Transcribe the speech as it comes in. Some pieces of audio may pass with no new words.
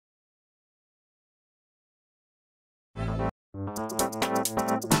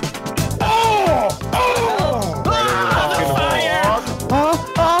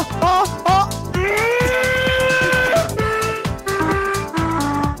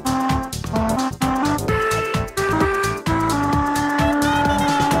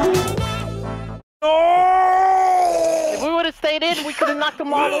We could have knocked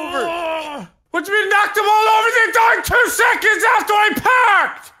them all over. What do you mean knocked them all over? They died 2 seconds after I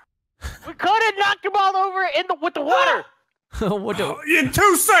parked! We could have knocked them all over with the water. In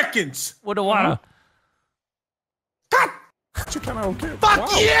 2 seconds! With the water.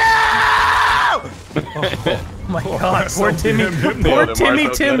 Fuck yeah! Oh my god, poor Timmy. Poor Timmy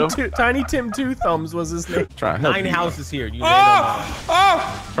Tiny Tim Two Thumbs was his name. 9 houses here. You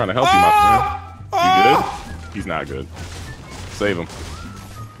Trying to help you, my friend. You good? He's not good. Save him.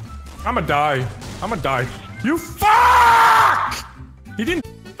 I'ma die. You fuck! He didn't.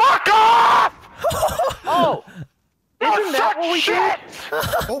 Fuck off! Oh! Isn't that what we did?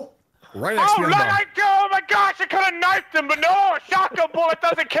 Oh, right next to me. Oh my gosh, I could have knifed him, but no, a shotgun bullet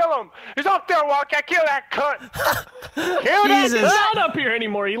doesn't kill him. He's up there, Walk. I kill that cunt. Kill that Jesus. cunt. He's not up here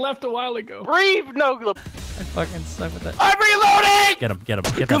anymore. He left a while ago. Breathe, no. I fucking suck with that. I'm reloading! Get him.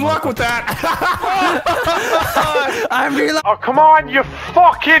 Good luck with that. I'm reloading. Oh, come on, you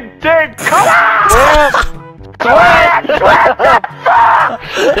fucking dick! Come on! Why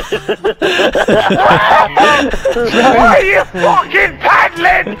are you fucking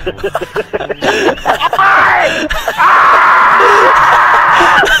paddling?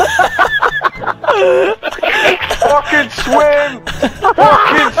 Fucking swim!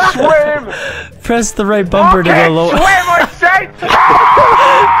 Fucking swim! Press the right bumper to go low. Swim, I said!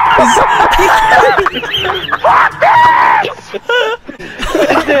 Fuck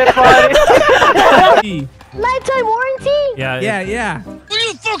this! Lifetime warranty? Yeah. Will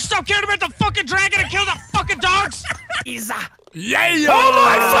you folks stop caring about the fucking dragon and kill the fucking dogs? Yeah! Oh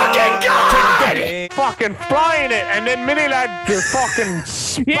my fucking god! Fucking flying it, and then Mini Lad just fucking.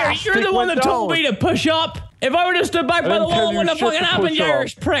 Yeah, you're the one that told me to push up. If I would have stood back by the wall, it wouldn't have fucking happened, you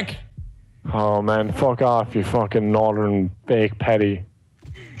Irish prick. Oh man, fuck off, you fucking northern fake petty.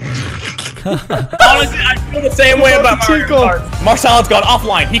 Honestly, I feel the same way about Mario Kart. Marcel's gone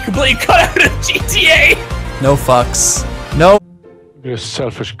offline. He completely cut out of GTA. No fucks. No. You're a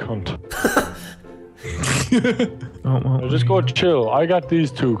selfish cunt. Just go chill. I got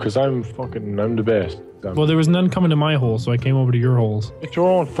these two because I'm the best. Well, there was none coming to my hole, so I came over to your holes. It's your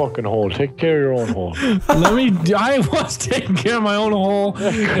own fucking hole. Take care of your own hole. I was taking care of my own hole,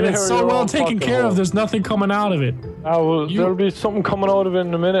 and it's so well taken care of, there's nothing coming out of it. There'll be something coming out of it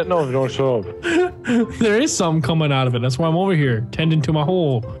in a minute. No, if you don't show up. There is something coming out of it. That's why I'm over here, tending to my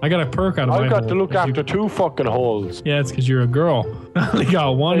hole. I got a perk out of my hole. I've got to look after 2 fucking holes. Yeah, it's because you're a girl. I only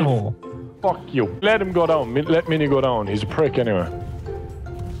got 1 hole. Fuck you. Let him go down. Let Minnie go down. He's a prick anyway.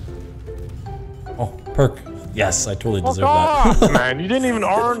 Oh, perk. Yes, I totally deserve that. that. Man, you didn't even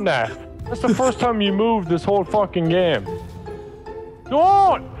earn that. That's the first time you moved this whole fucking game. Go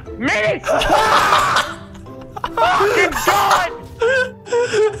on! Minnie! Fucking God!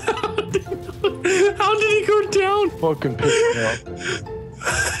 How did he go down? Fucking pick me up.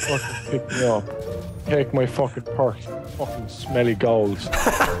 Fucking pick me up. Take my fucking perks. Fucking smelly goals. I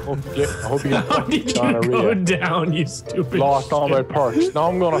hope you get How did you go down, you stupid Lost all my shit. perks. Now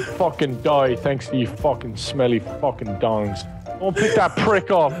I'm gonna fucking die thanks to you fucking smelly fucking dongs. Don't pick that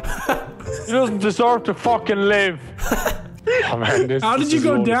prick up. He doesn't deserve to fucking live. Oh, man, How did you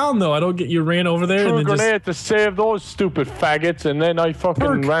go down though? I don't get. You ran over there Threw and a then grenade to save those stupid faggots, and then I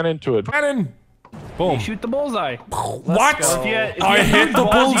fucking ran into it. Cannon. Boom. You shoot the bullseye. What? I hit the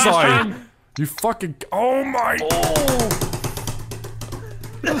bullseye. You fucking. Oh my.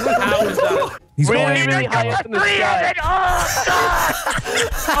 How is that? He's really, really high up in the sky.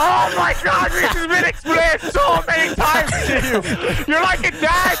 Oh my god, this has been explained so many times to you. You're like a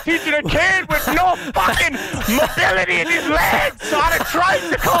dad teaching a kid with no fucking mobility in his legs on a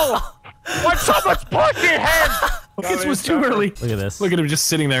tricycle. When someone's pushing him. This was too early. Look at this. Look at him just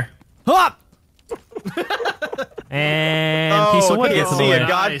sitting there. Hop! And piece of wood gets in the way. a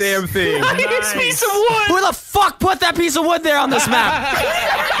goddamn thing. Nice. Piece of wood! Who the fuck put that piece of wood there on this map?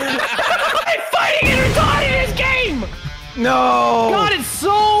 I'm fighting and retarded in this game! No! God, it's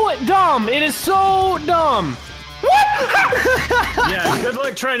so dumb! It is so dumb! What? Yeah, good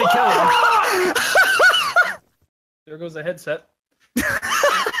luck trying to kill him. There goes the headset.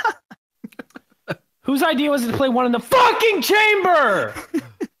 Whose idea was it to play one in the fucking chamber?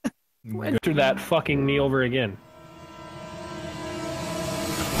 Enter that fucking me over again.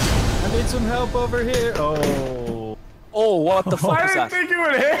 I need some help over here. Oh. Oh, what the fuck is I that? didn't think you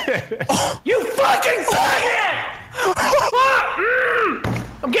would hit. You fucking faggot!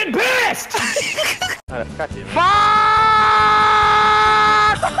 I'm getting pissed! What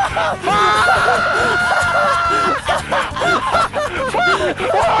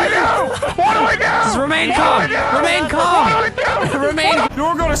do I do? Just remain calm! Remain calm! Remain.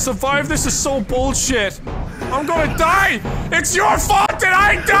 You're gonna survive. This is so bullshit. I'm gonna die. It's your fault that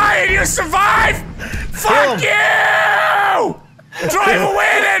I die and you survive. Fuck you! Drive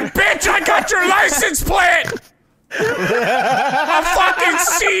away then, bitch! I got your license plate. I'll fucking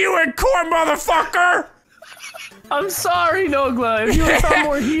see you in court, motherfucker. I'm sorry, Nogla. If you had found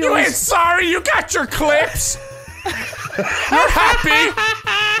more heals. You ain't sorry. You got your clips. You're happy.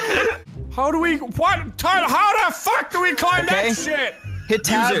 How do we? What? Tyler, how the fuck do we climb that shit? Hit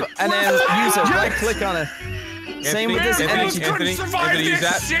tab and then use it. Right click on it. Same with this energy. Anthony, use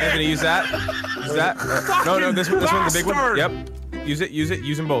that. Anthony, use that. Use that. No, this one, the big one. Yep.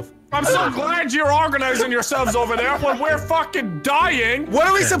 Use them both. I'm so glad you're organizing yourselves over there when we're fucking dying. What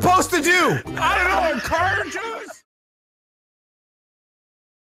are we supposed to do? I don't know, encourage us?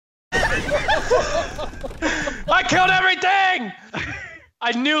 I killed everything!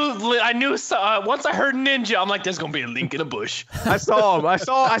 I knew, once I heard ninja, I'm like, there's gonna be a link in a bush. I saw him. I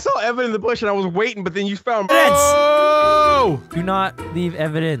saw Evan in the bush and I was waiting, but then you found Oh! Do not leave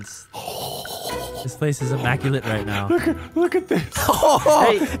evidence. This place is immaculate right now. Look at this.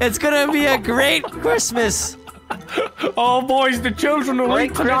 Hey, it's gonna be a great Christmas. Oh, boys, the children will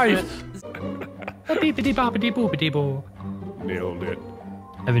eat tonight. Nailed it.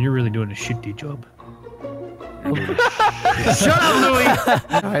 Evan, you're really doing a shitty job. Shut up, Louis.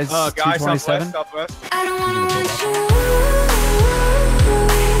 Guys, southwest. I don't wanna let you